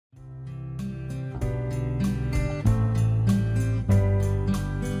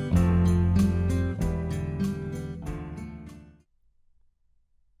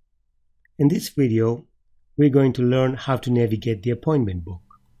In this video, we're going to learn how to navigate the appointment book.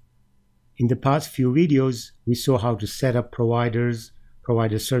 In the past few videos, we saw how to set up providers,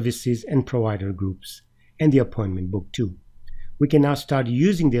 provider services, and provider groups, and the appointment book too. We can now start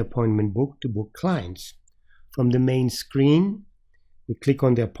using the appointment book to book clients. From the main screen, we click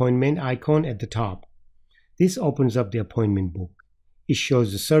on the appointment icon at the top. This opens up the appointment book. It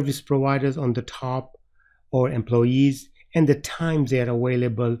shows the service providers on the top, or employees, and the times they are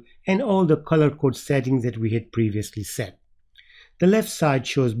available, and all the color code settings that we had previously set. The left side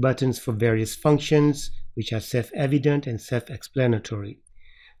shows buttons for various functions, which are self-evident and self-explanatory.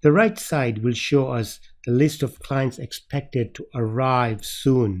 The right side will show us the list of clients expected to arrive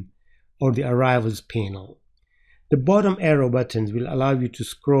soon, or the arrivals panel. The bottom arrow buttons will allow you to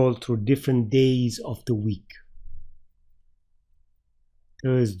scroll through different days of the week.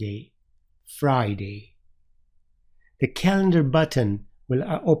 Thursday, Friday. The calendar button will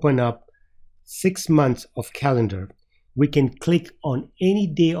open up 6 months of calendar. We can click on any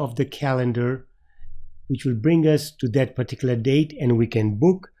day of the calendar, which will bring us to that particular date, and we can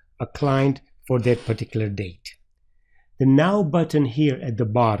book a client for that particular date. The Now button here at the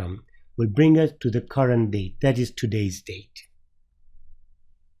bottom will bring us to the current date, that is today's date.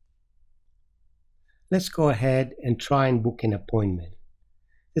 Let's go ahead and try and book an appointment.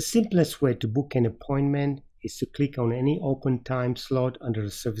 The simplest way to book an appointment is to click on any open time slot under the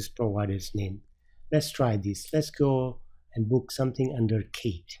service provider's name. Let's try this. Let's go and book something under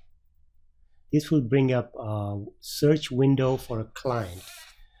Kate. This will bring up a search window for a client.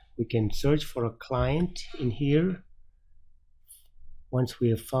 We can search for a client in here. Once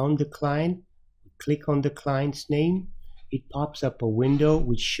we have found the client, we click on the client's name. It pops up a window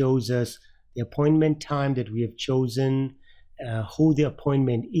which shows us the appointment time that we have chosen, who the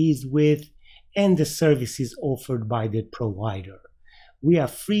appointment is with, and the services offered by the provider. We are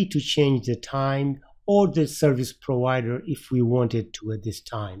free to change the time or the service provider if we wanted to at this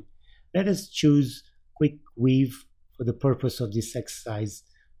time. Let us choose Quick Weave for the purpose of this exercise.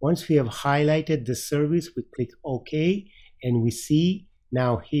 Once we have highlighted the service, we click OK, and we see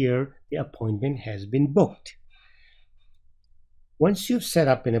now here the appointment has been booked. Once you've set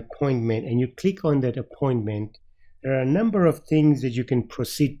up an appointment and you click on that appointment, there are a number of things that you can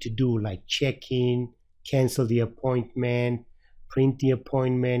proceed to do, like check in, cancel the appointment, print the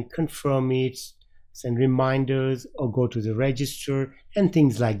appointment, confirm it, send reminders, or go to the register, and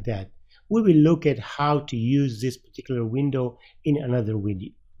things like that. We will look at how to use this particular window in another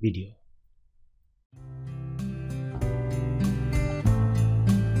video.